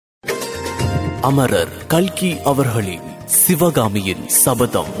அமரர் கல்கி அவர்களின் சிவகாமியின்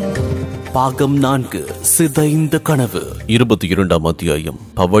சபதம் பாகம் 4 சிதைந்த கனவு. 22ஆம் அத்தியாயம்.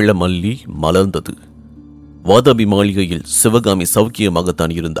 பவளமல்லி மலர்ந்தது. வாதாபி மாளிகையில் சிவகாமி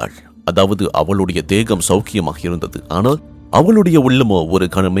சௌக்கியமாகத்தான் இருந்தாள். அதாவது அவளுடைய தேகம் சௌக்கியமாக இருந்தது. ஆனால் அவளுடைய உள்ளமோ ஒரு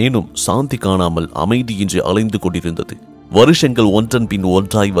கணமேனும் சாந்தி காணாமல் அமைதியின்றி அலைந்து கொண்டிருந்தது. வருஷங்கள் ஒன்றன் பின்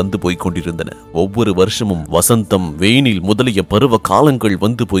ஒன்றாய் வந்து போய்க் கொண்டிருந்தன. ஒவ்வொரு வருஷமும் வசந்தம், வெயினில் முதலிய பருவ காலங்கள்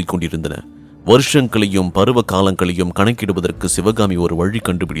வந்து போய்க் கொண்டிருந்தன. வருஷங்களையும் பருவ காலங்களையும் கணக்கிடுவதற்கு சிவகாமி ஒரு வழி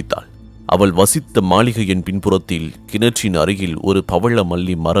கண்டுபிடித்தாள். அவள் வசித்த மாளிகையின் பின்புறத்தில் கிணற்றின் அருகில் ஒரு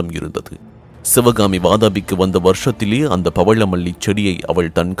பவளமல்லி மரம் இருந்தது. சிவகாமி வாதாபிக்கு வந்த வருஷத்திலே அந்த பவளமல்லி செடியை அவள்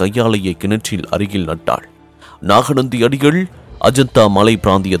தன் கையாலேயே கிணற்றில் அருகில் நட்டாள். நாகநந்தி அடிகள் அஜந்தா மலை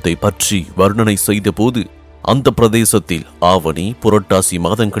பிராந்தியத்தை பற்றி வர்ணனை செய்த போது அந்த பிரதேசத்தில் ஆவணி, புரட்டாசி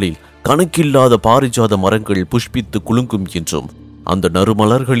மாதங்களில் கணக்கில்லாத பாரிஜாத மரங்கள் புஷ்பித்து குலுங்கும் என்றும் அந்த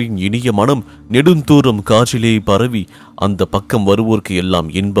நறுமலர்களின் இனிய மனம் நெடுந்தூரம் காற்றிலே பரவி அந்த பக்கம் வருவோர்க்கு எல்லாம்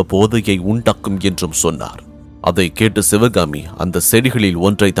இன்ப போதையை உண்டாக்கும் என்றும் சொன்னார். அதை கேட்டு சிவகாமி அந்த செடிகளில்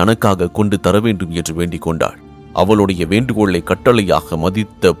ஒன்றை தனக்காக கொண்டு தர வேண்டும் என்று வேண்டிக் கொண்டாள். அவளுடைய வேண்டுகோளை கட்டளையாக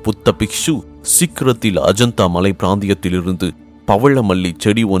மதித்த புத்த பிக்ஷு சீக்கிரத்தில் அஜந்தா மலை பிராந்தியத்திலிருந்து பவளமல்லி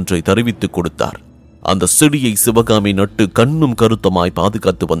செடி ஒன்றை தருவித்துக் கொடுத்தார். அந்த செடியை சிவகாமி நட்டு கண்ணும் கருத்தமாய்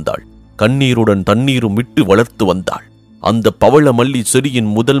பாதுகாத்து வந்தாள். கண்ணீருடன் தண்ணீரும் விட்டு வளர்த்து வந்தாள். அந்த பவளமல்லி செடியின்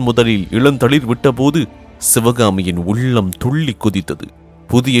முதலில் இளந்தளிர் விட்டபோது சிவகாமியின் உள்ளம் துள்ளி குதித்தது.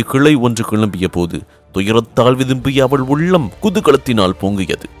 புதிய கிளை ஒன்று கிளம்பிய போது துயரத்தால் விரும்பிய அவள் உள்ளம் குதூகலத்தினால்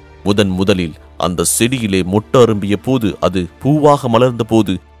பொங்கியது. முதலில் அந்த செடியிலே மொட்டரும்பிய போது, அது பூவாக மலர்ந்த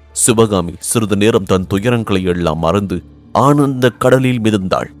போது சிவகாமி சிறிது நேரம் தன் துயரங்களை எல்லாம் மறந்து ஆனந்த கடலில்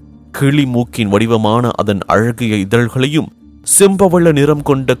மிதந்தாள். கிளி மூக்கின் வடிவமான அதன் அழகிய இதழ்களையும் செம்பவள நிறம்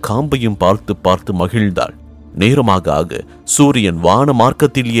கொண்ட காம்பையும் பார்த்து பார்த்து மகிழ்ந்தாள். நேரமாக ஆக சூரியன் வான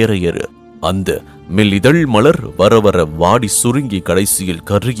மார்க்கத்தில் ஏற அந்த மெல்லிதழ் மலர் வர வர வாடி சுருங்கி கடைசியில்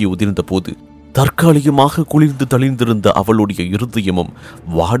கருகி உதிர்ந்த போது தற்காலிகமாக குளிர்ந்து தளிர்ந்திருந்த அவளுடைய இருதயமும்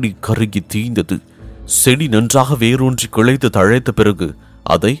வாடி கருகி தீய்ந்தது. செடி நன்றாக வேரூன்றி கிளைத்து தழைத்த பிறகு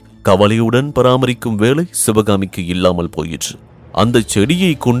அதை கவலையுடன் பராமரிக்கும் வேலை சிவகாமிக்கு இல்லாமல் போயிற்று. அந்த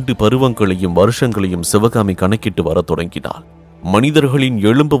செடியை கொண்டு பருவங்களையும் வருஷங்களையும் சிவகாமி கணக்கிட்டு வர தொடங்கினாள். மனிதர்களின்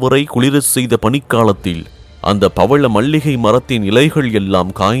எலும்பு வரை குளிர செய்த பனிக்காலத்தில் அந்த பவள மல்லிகை மரத்தின் இலைகள்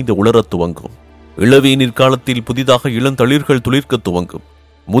எல்லாம் காய்ந்து உலரத் துவங்கும். இளவேநீர் காலத்தில் புதிதாக இளந்தளிர்கள் துளிர்க்க துவங்கும்.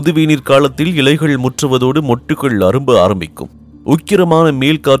 முதுவேநீர் காலத்தில் இலைகள் முற்றுவதோடு மொட்டுகள் அரும்ப ஆரம்பிக்கும். உக்கிரமான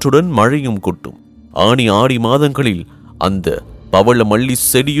மேல் காற்றுடன் மழையும் கொட்டும். ஆடி மாதங்களில் அந்த பவள மல்லி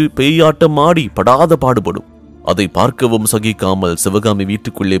செடி பேயாட்டம் ஆடி படாத பாடுபடும். அதை பார்க்கவும் சகிக்காமல் சிவகாமி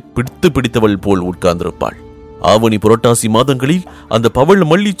வீட்டுக்குள்ளே பிடித்தவள் போல் உட்கார்ந்திருப்பாள். ஆவணி புரட்டாசி மாதங்களில் அந்த பவள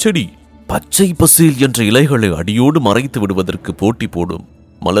மல்லி செடி பச்சை பசேல் என்ற இலைகளை அடியோடு மறைத்து விடுவதற்கு போட்டி போடும்.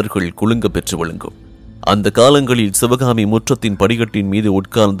 மலர்கள் குலுங்க பெற்று விளங்கும். அந்த காலங்களில் சிவகாமி முற்றத்தின் படிக்கட்டின் மீது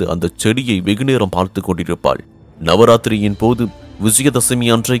உட்கார்ந்து அந்த செடியை வெகுநேரம் பார்த்து கொண்டிருப்பாள். நவராத்திரியின் போது விஜயதசமி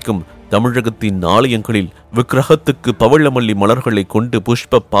அன்றைக்கும் தமிழகத்தின் ஆலயங்களில் விக்கிரகத்துக்கு பவளமல்லி மலர்களை கொண்டு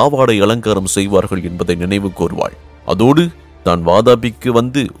புஷ்ப பாவாடை அலங்காரம் செய்வார்கள் என்பதை நினைவு கூர்வாள். அதோடு தான் வாதாபிக்கு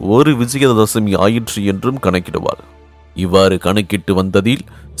வந்து ஒரு விஜயதசமி ஆயிற்று என்றும் கணக்கிடுவாள். இவ்வாறு கணக்கிட்டு வந்ததில்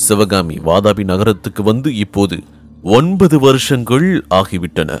சிவகாமி வாதாபி நகரத்துக்கு வந்து இப்போது 9 வருஷங்கள்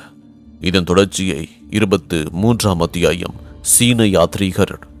ஆகிவிட்டன. இதன் தொடர்ச்சியை 23ஆம் அத்தியாயம் சீன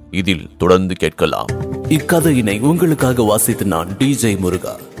யாத்ரீகர் இதில் தொடர்ந்து கேட்கலாம். இக்கதையினை உங்களுக்காக வாசித்து நான் டிஜே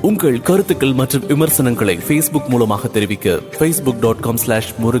முருகா. உங்கள் கருத்துக்கள் மற்றும் விமர்சனங்களை Facebook மூலமாக தெரிவிக்க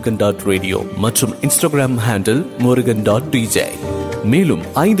facebook.com/murugan.radio மற்றும் Instagram ஹேண்டில் murugan.dj. மேலும்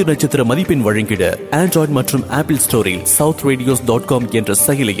 5 நட்சத்திர மதிப்பெண் வழங்கிட ஆண்ட்ராய்டு மற்றும் ஆப்பிள் ஸ்டோரில் southradios.com என்ற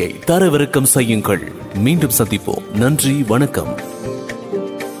செயலியை தரவிறக்கம் செய்யுங்கள். மீண்டும் சந்திப்போம். நன்றி, வணக்கம்.